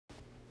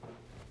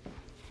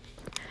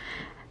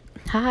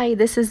Hi,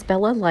 this is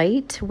Bella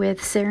Light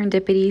with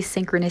Serendipity,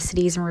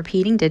 Synchronicities, and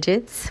Repeating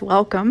Digits.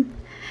 Welcome.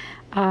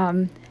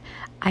 Um,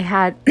 I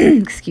had,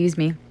 excuse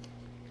me,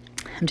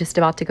 I'm just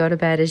about to go to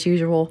bed as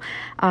usual,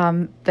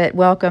 but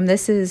welcome.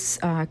 This is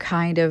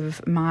kind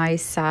of my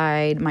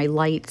side, my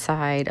light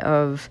side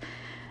of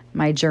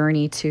my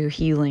journey to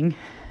healing.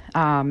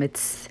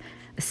 It's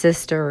a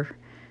sister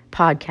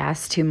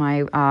podcast to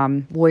my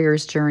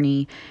Warrior's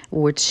Journey,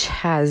 which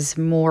has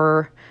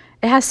more,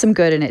 it has some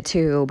good in it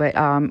too, but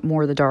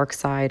more the dark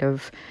side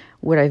of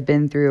what I've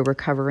been through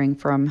recovering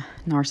from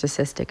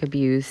narcissistic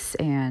abuse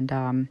and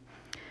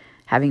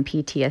having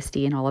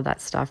PTSD and all of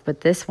that stuff. But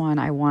this one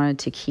I wanted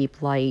to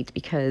keep light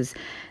because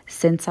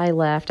since I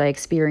left, I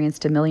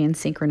experienced a million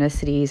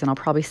synchronicities, and I'll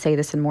probably say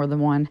this in more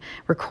than one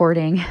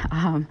recording.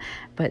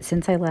 But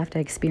since I left, I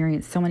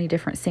experienced so many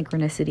different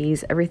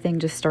synchronicities. Everything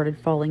just started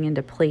falling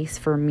into place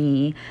for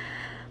me,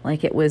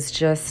 like it was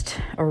just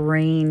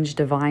arranged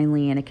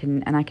divinely, and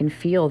I can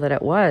feel that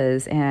it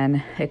was,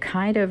 and it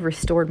kind of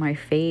restored my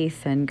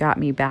faith and got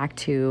me back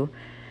to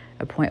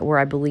a point where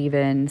I believe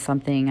in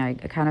something. I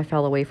kind of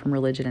fell away from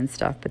religion and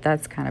stuff, but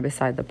that's kind of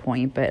beside the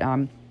point. But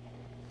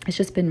it's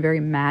just been very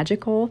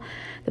magical.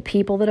 The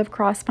people that have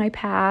crossed my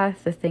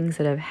path, the things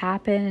that have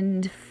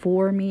happened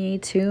for me,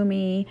 to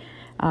me,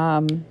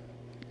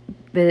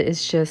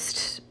 it's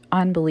just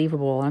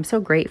unbelievable. And I'm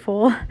so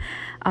grateful.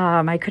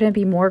 I couldn't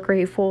be more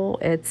grateful.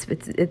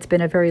 It's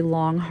been a very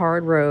long,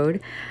 hard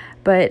road,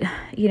 but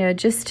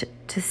just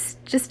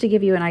to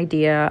give you an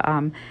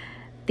idea.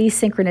 These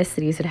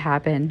synchronicities that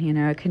happen,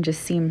 it can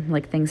just seem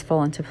like things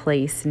fall into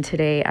place. And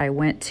today I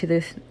went to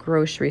the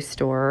grocery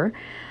store,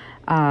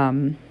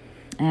 and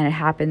it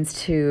happens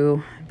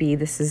to be,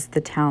 this is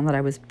the town that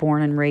I was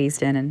born and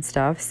raised in and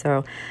stuff.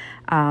 So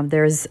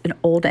there's an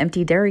old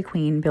empty Dairy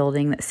Queen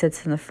building that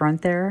sits in the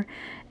front there.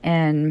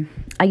 And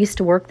I used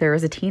to work there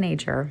as a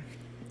teenager.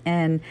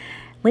 And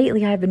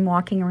lately I've been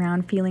walking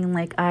around feeling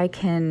like I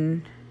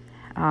can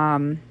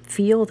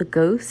feel the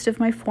ghost of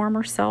my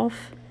former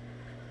self,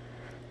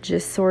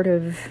 just sort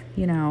of,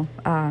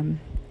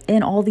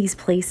 in all these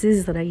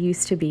places that I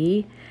used to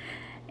be.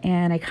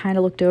 And I kind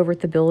of looked over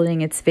at the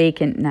building. It's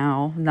vacant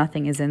now.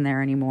 Nothing is in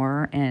there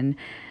anymore. And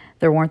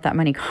there weren't that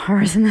many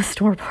cars in the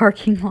store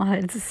parking lot.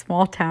 It's a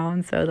small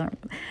town, so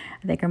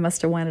I think I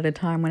must have went at a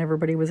time when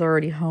everybody was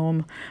already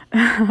home.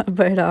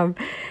 But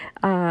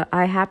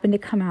I happened to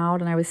come out,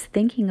 and I was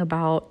thinking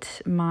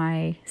about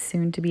my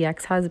soon-to-be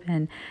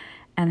ex-husband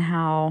and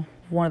how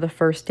one of the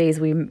first days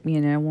when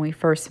we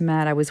first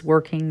met, I was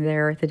working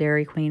there at the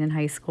Dairy Queen in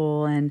high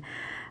school, and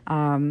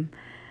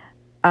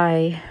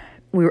I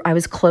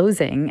was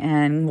closing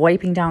and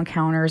wiping down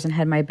counters and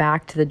had my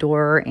back to the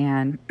door,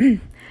 and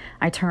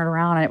I turned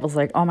around and it was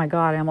like, oh my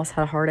God, I almost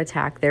had a heart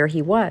attack. There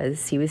he was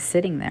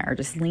sitting there,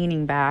 just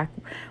leaning back,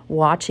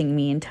 watching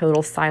me in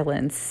total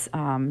silence,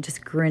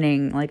 just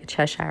grinning like a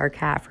Cheshire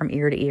cat from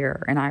ear to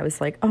ear. And I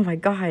was like, oh my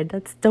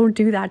God, don't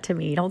do that to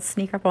me. Don't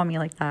sneak up on me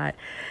like that.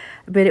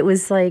 But it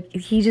was like,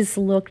 he just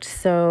looked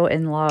so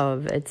in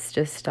love. It's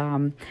just,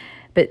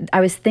 but I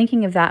was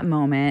thinking of that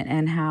moment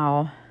and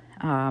how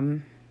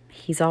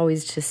he's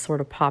always just sort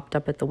of popped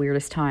up at the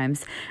weirdest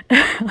times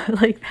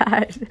like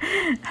that.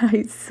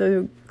 He's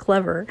so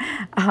clever.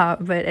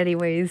 But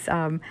anyways,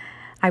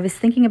 I was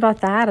thinking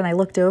about that, and I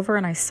looked over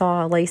and I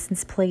saw a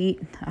license plate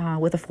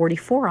with a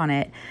 44 on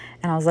it.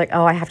 And I was like,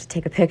 oh, I have to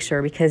take a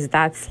picture, because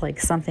that's like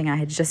something I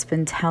had just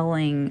been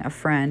telling a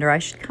friend, or I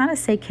should kind of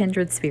say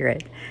kindred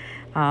spirit.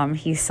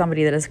 He's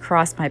somebody that has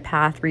crossed my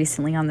path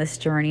recently on this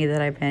journey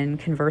that I've been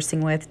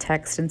conversing with,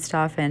 text and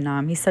stuff,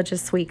 and he's such a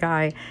sweet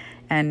guy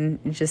and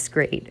just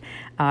great.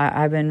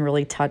 I've been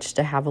really touched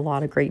to have a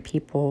lot of great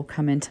people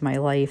come into my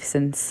life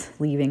since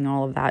leaving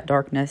all of that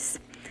darkness.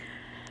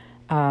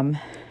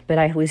 But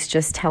I was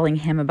just telling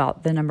him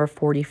about the number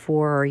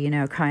 44,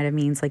 kind of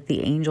means like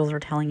the angels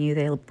are telling you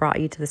they brought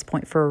you to this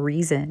point for a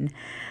reason.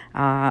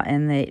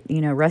 And that,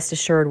 rest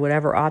assured,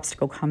 whatever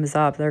obstacle comes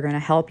up, they're going to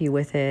help you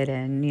with it,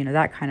 and,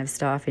 that kind of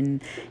stuff.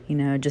 And,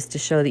 just to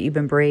show that you've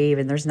been brave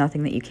and there's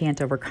nothing that you can't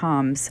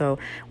overcome. So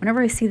whenever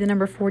I see the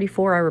number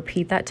 44, I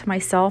repeat that to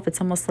myself. It's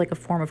almost like a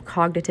form of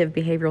cognitive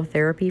behavioral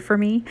therapy for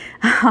me.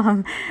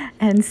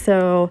 And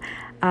so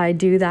I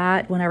do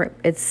that whenever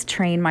it's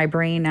trained my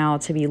brain now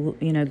to be,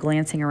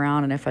 glancing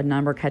around, and if a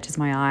number catches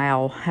my eye,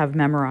 I'll have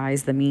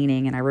memorized the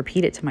meaning, and I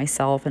repeat it to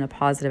myself in a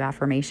positive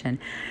affirmation.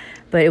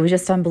 But it was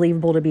just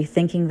unbelievable to be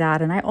thinking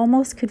that, and I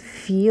almost could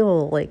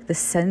feel like the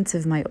sense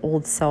of my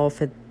old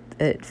self at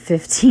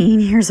 15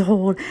 years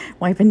old,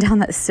 wiping down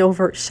that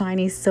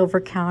shiny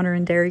silver counter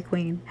in Dairy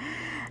Queen.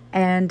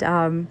 And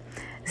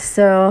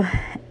so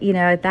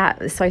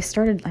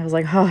I was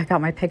like, oh, I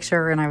got my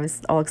picture, and I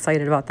was all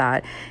excited about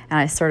that. And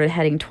I started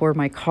heading toward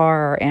my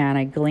car, and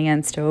I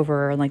glanced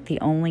over, and like the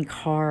only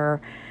car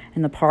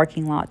in the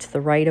parking lot to the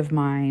right of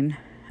mine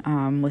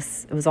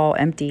was all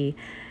empty.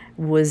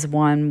 was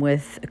one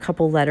with a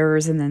couple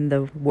letters and then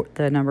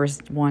the numbers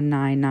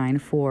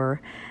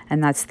 1994,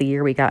 and that's the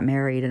year we got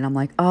married. And I'm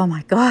like, oh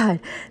my God,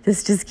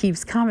 this just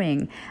keeps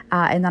coming.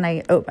 And then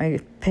I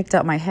picked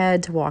up my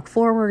head to walk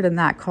forward, and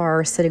that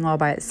car sitting all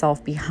by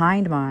itself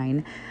behind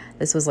mine,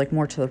 this was like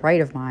more to the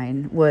right of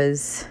mine,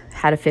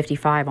 had a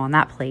 55 on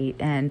that plate.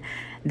 And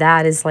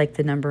that is like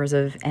the numbers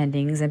of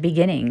endings and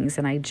beginnings.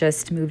 And I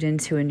just moved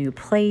into a new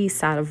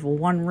place out of a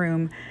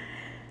one-room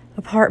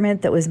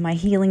apartment that was my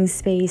healing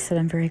space that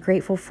I'm very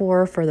grateful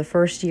for the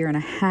first year and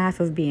a half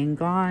of being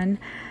gone.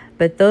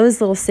 But those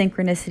little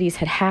synchronicities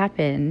had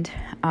happened.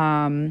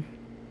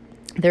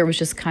 There was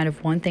just kind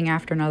of one thing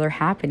after another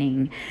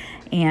happening.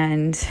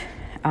 And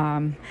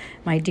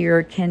my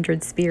dear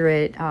kindred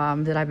spirit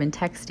that I've been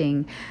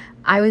texting,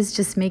 I was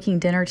just making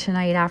dinner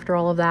tonight after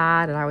all of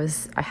that, and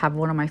I have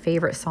one of my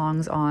favorite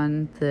songs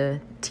on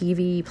the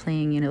TV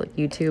playing, like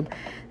YouTube,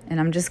 and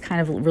I'm just kind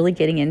of really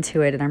getting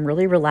into it, and I'm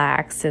really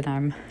relaxed, and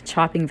I'm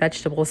chopping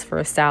vegetables for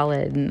a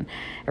salad, and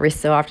every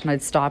so often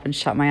I'd stop and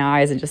shut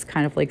my eyes and just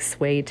kind of like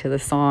sway to the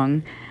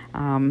song.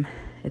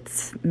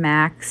 It's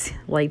Max,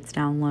 Lights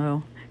Down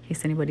Low, in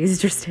case anybody's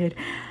interested.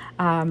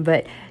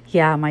 But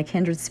yeah, my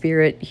kindred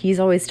spirit, he's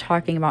always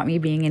talking about me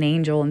being an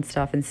angel and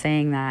stuff and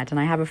saying that. And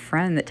I have a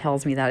friend that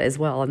tells me that as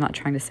well. I'm not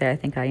trying to say I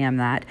think I am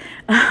that.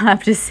 I'm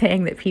just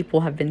saying that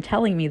people have been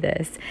telling me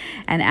this.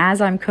 And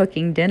as I'm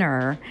cooking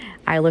dinner,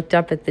 I looked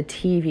up at the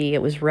TV.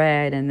 It was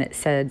red, and it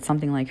said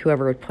something like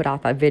whoever would put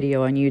out that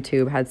video on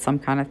YouTube had some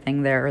kind of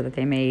thing there that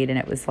they made. And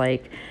it was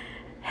like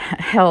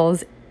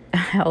Hell's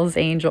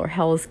Angel,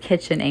 Hell's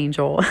Kitchen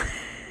Angel.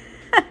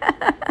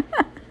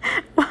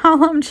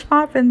 While I'm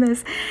chopping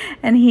this,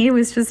 and he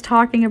was just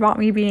talking about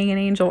me being an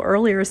angel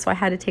earlier, so I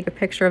had to take a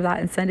picture of that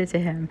and send it to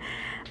him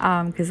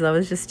because that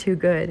was just too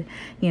good,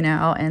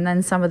 and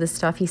then some of the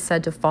stuff he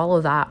said to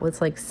follow that was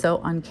like so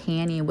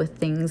uncanny with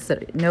things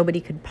that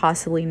nobody could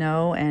possibly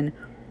know. And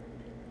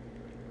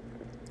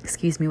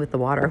excuse me with the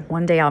water.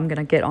 One day I'm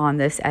gonna get on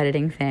this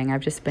editing thing.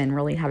 I've just been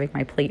really having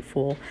my plate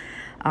full.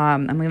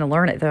 I'm going to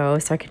learn it though,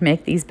 so I can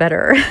make these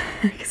better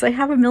because I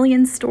have a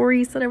million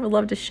stories that I would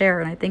love to share.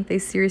 And I think they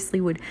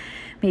seriously would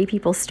make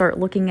people start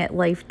looking at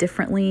life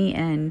differently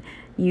and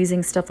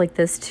using stuff like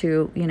this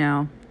to,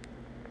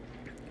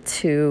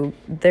 to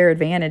their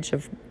advantage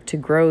to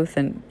growth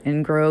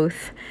and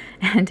growth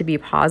and to be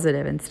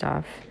positive and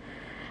stuff.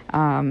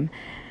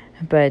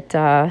 But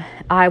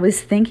I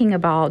was thinking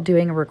about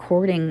doing a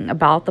recording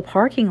about the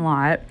parking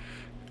lot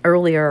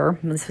earlier.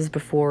 This was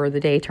before the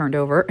day turned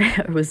over.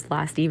 It was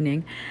last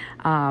evening.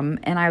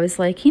 And I was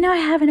like, I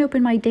haven't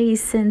opened my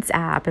Days Since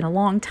app in a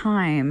long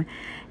time.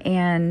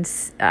 And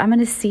I'm going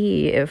to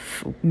see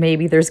if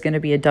maybe there's going to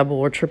be a double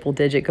or triple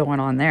digit going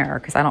on there.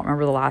 Because I don't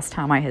remember the last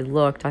time I had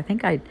looked. I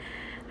think I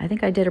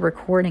did a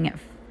recording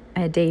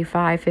at day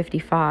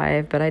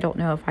 555, but I don't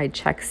know if I'd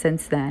checked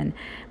since then.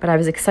 But I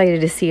was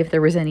excited to see if there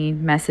was any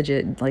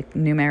messages, like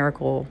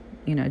numerical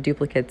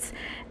duplicates,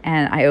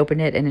 and I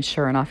opened it, and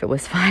sure enough, it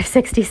was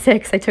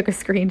 566. I took a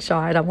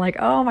screenshot. I'm like,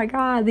 oh my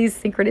God, these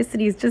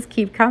synchronicities just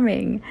keep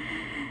coming.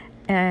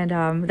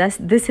 And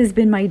this has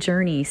been my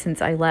journey since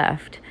I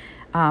left.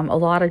 A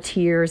lot of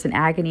tears and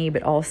agony,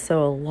 but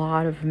also a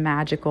lot of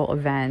magical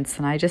events.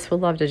 And I just would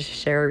love to just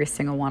share every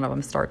single one of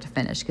them start to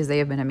finish because they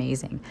have been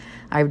amazing.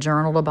 I've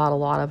journaled about a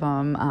lot of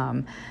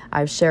them.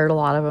 I've shared a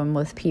lot of them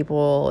with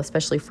people,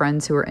 especially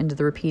friends who are into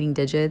the repeating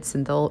digits,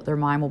 and their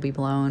mind will be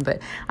blown.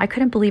 But I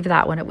couldn't believe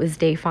that when it was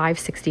day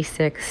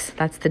 566.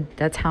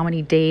 That's how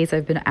many days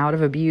I've been out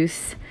of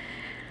abuse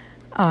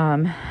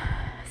since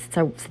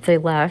I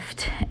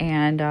left.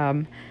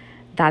 And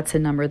that's a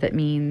number that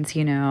means,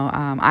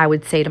 I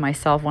would say to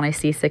myself when I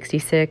see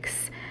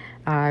 66,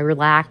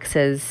 relax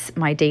as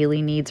my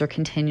daily needs are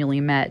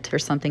continually met, or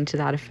something to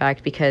that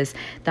effect, because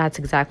that's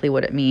exactly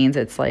what it means.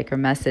 It's like a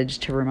message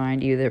to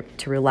remind you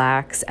to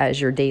relax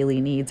as your daily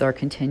needs are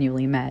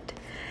continually met.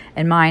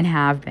 And mine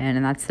have been,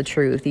 and that's the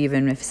truth.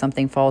 Even if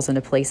something falls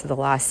into place at the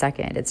last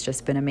second, it's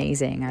just been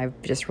amazing. I've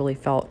just really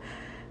felt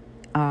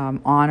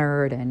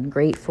honored and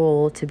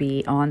grateful to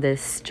be on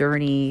this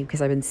journey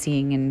because I've been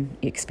seeing and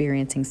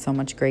experiencing so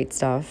much great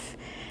stuff,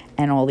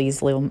 and all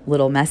these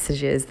little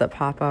messages that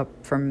pop up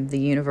from the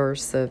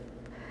universe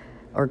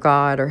or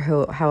God, or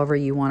however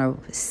you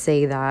want to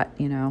say that,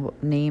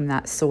 name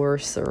that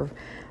source, or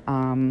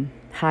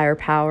higher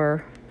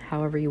power,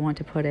 however you want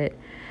to put it.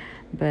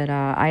 But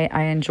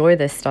I enjoy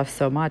this stuff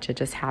so much. It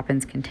just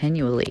happens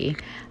continually.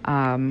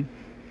 I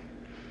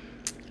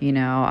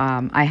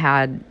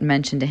had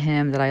mentioned to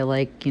him that I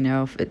like,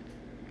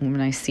 when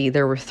I see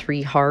there were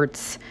 3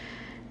 hearts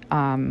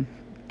in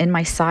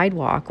my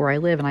sidewalk where I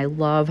live, and I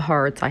love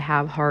hearts. I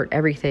have heart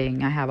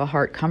everything. I have a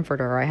heart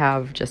comforter. I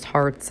have just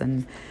hearts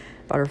and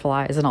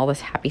butterflies and all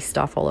this happy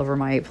stuff all over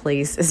my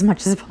place as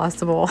much as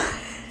possible.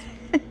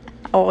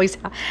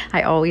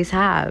 I always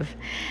have.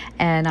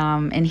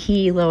 And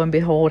he, lo and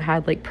behold,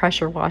 had like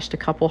pressure washed a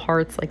couple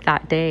hearts like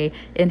that day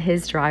in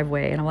his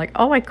driveway. And I'm like,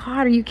 oh my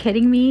God, are you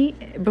kidding me?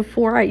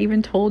 Before I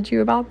even told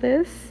you about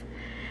this?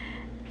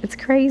 It's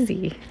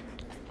crazy.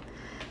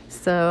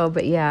 So,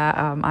 but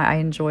yeah, I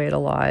enjoy it a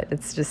lot.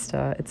 It's just,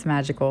 it's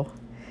magical.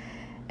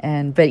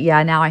 But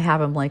yeah, now I have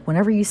them like,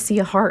 whenever you see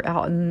a heart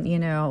out in,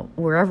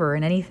 wherever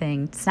and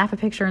anything, snap a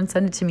picture and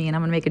send it to me. And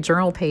I'm going to make a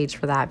journal page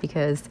for that,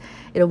 because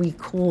it'll be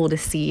cool to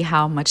see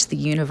how much the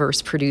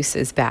universe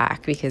produces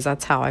back, because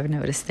that's how I've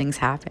noticed things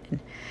happen.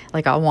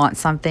 Like, I'll want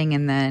something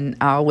and then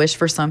I'll wish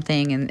for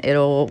something and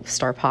it'll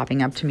start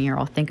popping up to me, or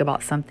I'll think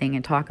about something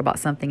and talk about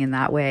something in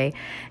that way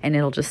and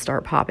it'll just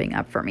start popping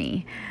up for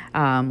me.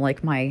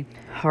 Like my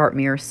heart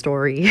mirror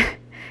story.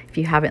 If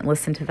you haven't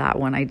listened to that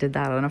one, I did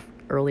that on a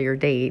earlier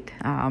date,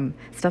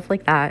 stuff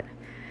like that.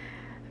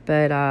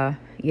 But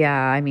yeah,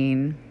 I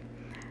mean,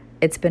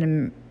 it's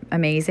been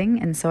amazing,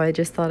 and so I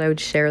just thought I would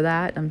share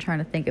that. I'm trying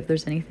to think if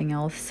there's anything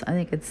else. I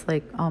think it's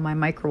like, oh, my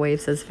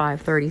microwave says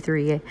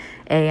 5:33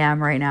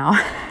 a.m. right now.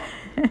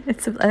 I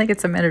think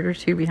it's a minute or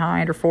two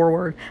behind or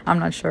forward, I'm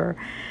not sure.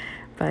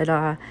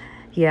 But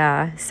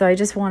yeah, so I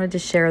just wanted to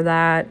share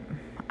that.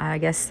 I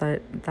guess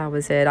that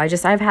was it.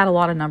 I've had a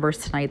lot of numbers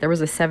tonight. There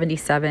was a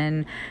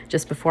 77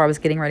 just before I was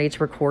getting ready to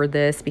record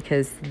this,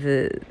 because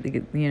the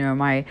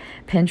my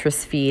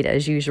Pinterest feed,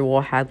 as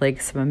usual, had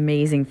like some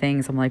amazing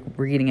things. I'm like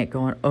reading it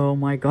going, oh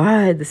my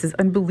God, this is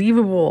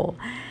unbelievable.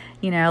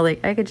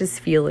 Like I could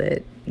just feel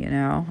it,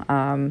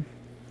 that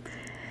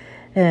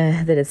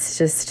it's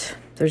just,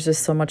 there's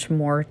just so much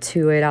more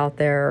to it out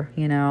there.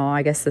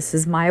 I guess this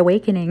is my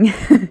awakening.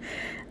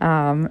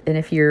 And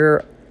if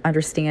you're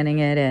understanding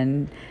it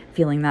and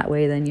feeling that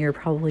way, then you're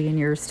probably in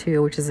yours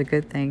too, which is a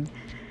good thing.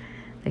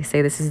 They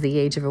say this is the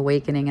age of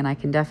awakening, and I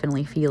can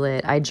definitely feel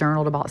it. I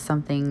journaled about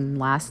something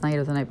last night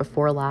or the night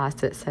before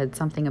last. It said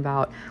something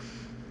about,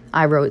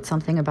 I wrote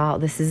something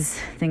about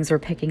things are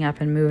picking up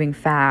and moving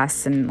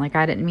fast, and like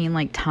I didn't mean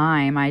like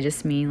time, I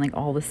just mean like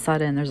all of a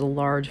sudden there's a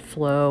large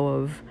flow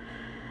of,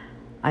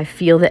 I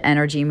feel the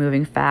energy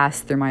moving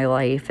fast through my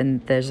life,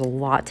 and there's a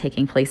lot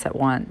taking place at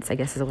once, I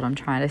guess is what I'm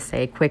trying to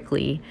say,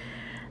 quickly.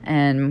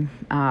 And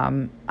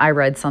I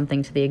read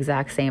something to the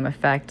exact same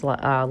effect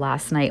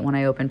last night when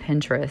I opened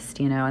Pinterest,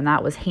 and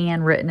that was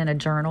handwritten in a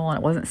journal, and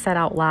it wasn't said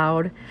out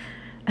loud.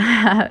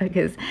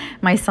 Because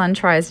my son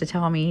tries to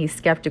tell me, he's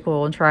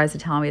skeptical and tries to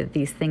tell me that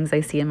these things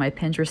I see in my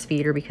Pinterest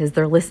feed are because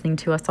they're listening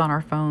to us on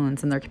our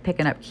phones and they're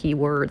picking up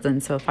keywords.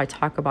 And so if I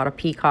talk about a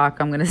peacock,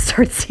 I'm going to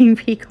start seeing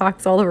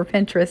peacocks all over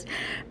Pinterest.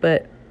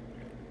 But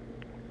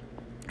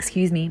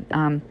excuse me,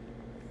 I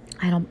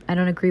don't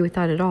agree with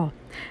that at all.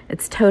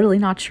 It's totally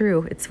not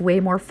true. It's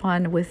way more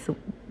fun with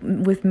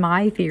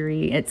my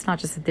theory. It's not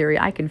just a theory.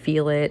 I can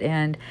feel it,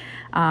 and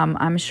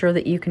I'm sure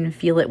that you can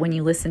feel it when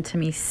you listen to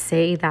me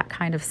say that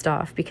kind of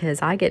stuff, because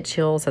I get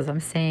chills as I'm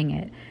saying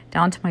it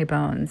down to my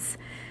bones.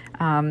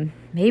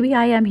 Maybe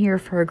I am here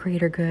for a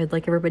greater good,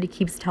 like everybody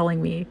keeps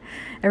telling me.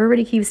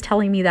 Everybody keeps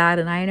telling me that,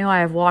 and I know I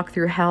have walked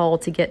through hell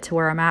to get to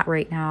where I'm at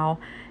right now,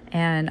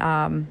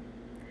 and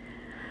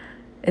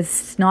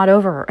it's not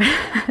over.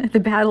 The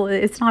battle,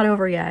 it's not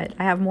over yet.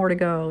 I have more to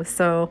go.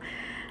 So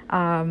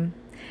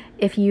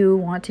if you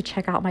want to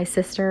check out my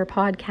sister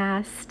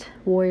podcast,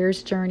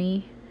 Warrior's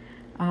Journey,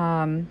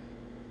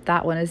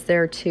 that one is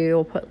there too.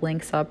 I'll put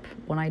links up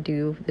when I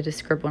do the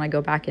description. When I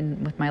go back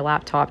in with my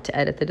laptop to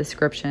edit the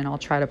description, I'll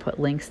try to put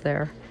links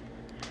there.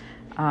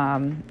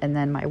 And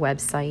then my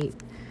website,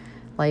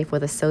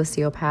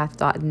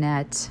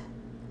 lifewithasociopath.net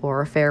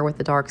or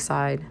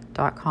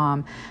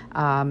affairwiththedarkside.com.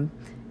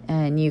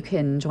 And you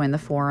can join the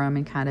forum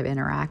and kind of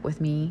interact with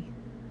me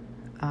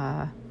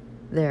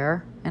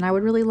there. And I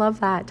would really love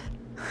that.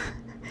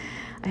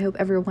 I hope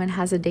everyone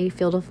has a day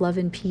filled with love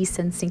and peace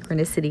and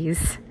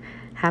synchronicities.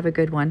 Have a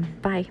good one.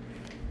 Bye.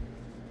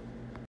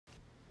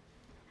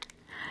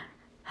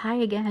 Hi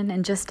again.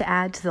 And just to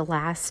add to the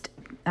last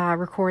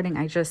recording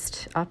I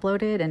just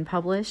uploaded and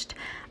published,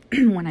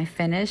 when I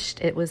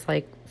finished, it was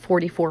like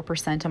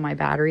 44% of my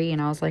battery.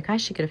 And I was like, I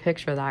should get a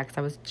picture of that, because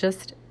I was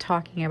just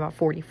talking about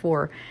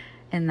 44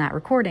 in that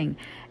recording.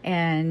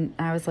 And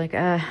I was like,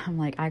 I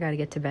got to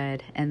get to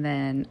bed. And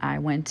then I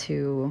went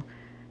to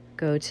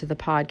go to the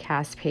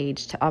podcast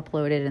page to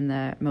upload it, and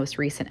the most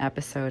recent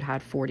episode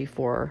had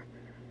 44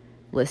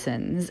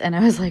 listens. And I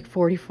was like,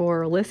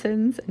 44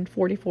 listens and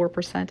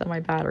 44% of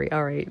my battery.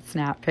 All right,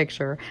 snap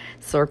picture,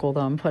 circle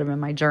them, put them in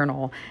my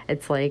journal.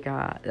 It's like,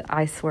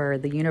 I swear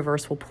the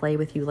universe will play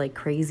with you like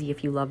crazy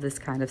if you love this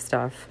kind of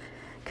stuff,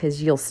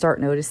 because you'll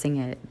start noticing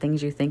it,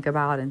 things you think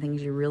about and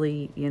things you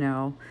really,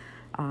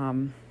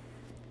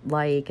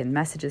 like, and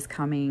messages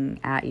coming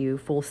at you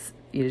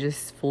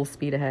just full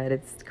speed ahead.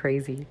 It's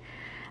crazy.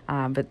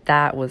 But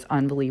that was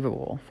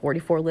unbelievable.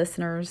 44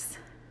 listeners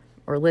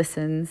or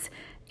listens,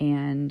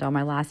 and on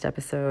my last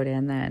episode,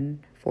 and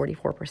then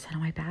 44% of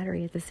my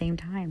battery at the same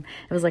time.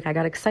 It was like I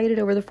got excited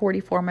over the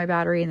 44 on my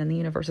battery, and then the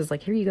universe is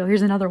like, here you go,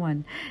 here's another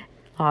one.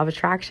 Law of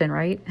attraction,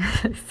 right?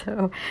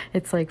 So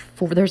it's like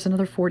there's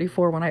another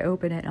 44 when I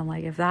open it, and I'm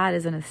like, if that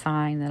isn't a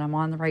sign that I'm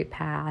on the right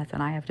path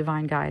and I have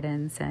divine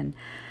guidance, and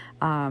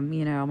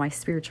my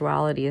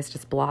spirituality is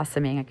just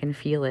blossoming. I can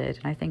feel it.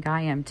 And I think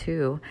I am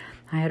too.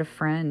 I had a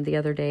friend the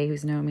other day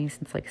who's known me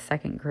since like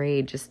second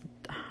grade, just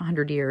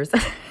 100 years.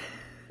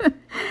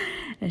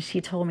 And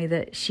she told me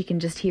that she can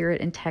just hear it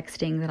in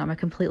texting that I'm a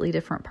completely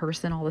different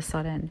person all of a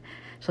sudden.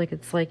 She's like,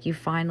 it's like you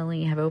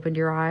finally have opened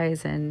your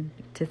eyes and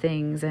to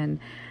things, and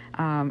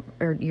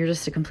or you're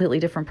just a completely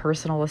different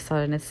person all of a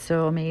sudden. It's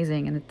so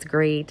amazing and it's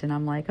great. And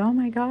I'm like, oh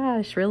my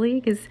gosh, really?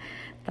 Because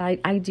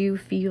I do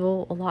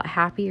feel a lot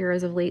happier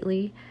as of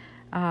lately.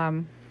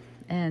 And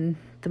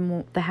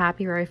the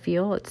happier I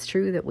feel, it's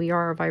true that we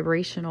are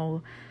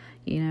vibrational.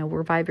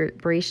 We're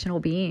vibrational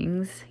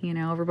beings.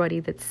 Everybody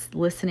that's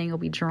listening will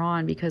be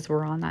drawn because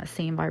we're on that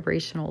same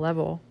vibrational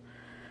level.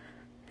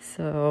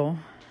 So,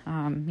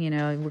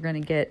 we're going to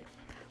get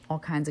all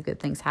kinds of good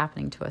things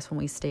happening to us when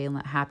we stay in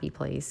that happy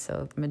place.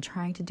 So I've been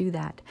trying to do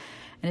that.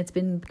 And it's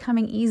been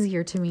becoming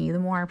easier to me the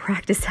more I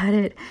practice at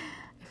it.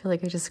 I feel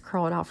like I just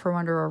crawled out from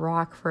under a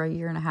rock for a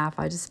year and a half.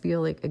 I just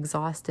feel like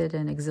exhausted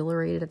and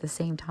exhilarated at the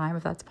same time,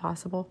 if that's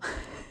possible.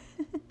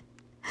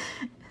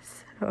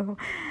 So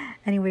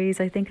anyways,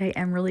 I think I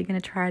am really going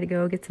to try to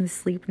go get some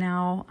sleep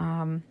now.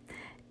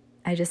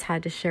 I just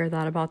had to share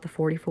that about the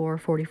 44,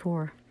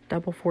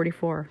 double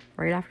 44,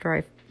 right after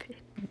I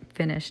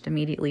finished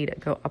immediately to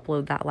go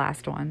upload that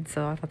last one.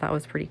 So I thought that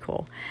was pretty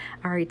cool.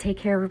 All right, take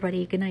care,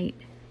 everybody. Good night.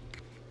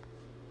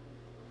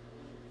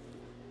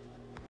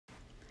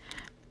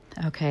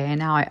 Okay, and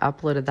now I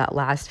uploaded that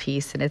last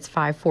piece, and it's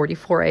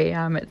 5:44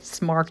 a.m.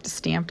 It's marked,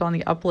 stamped on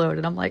the upload,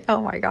 and I'm like,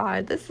 oh my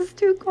God, this is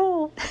too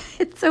cool.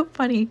 It's so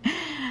funny.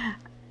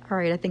 All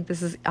right, I think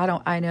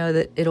I know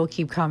that it'll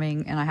keep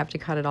coming, and I have to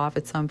cut it off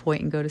at some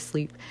point and go to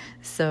sleep.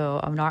 So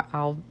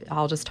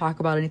I'll just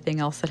talk about anything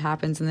else that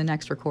happens in the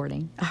next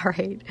recording. All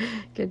right,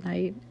 good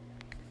night.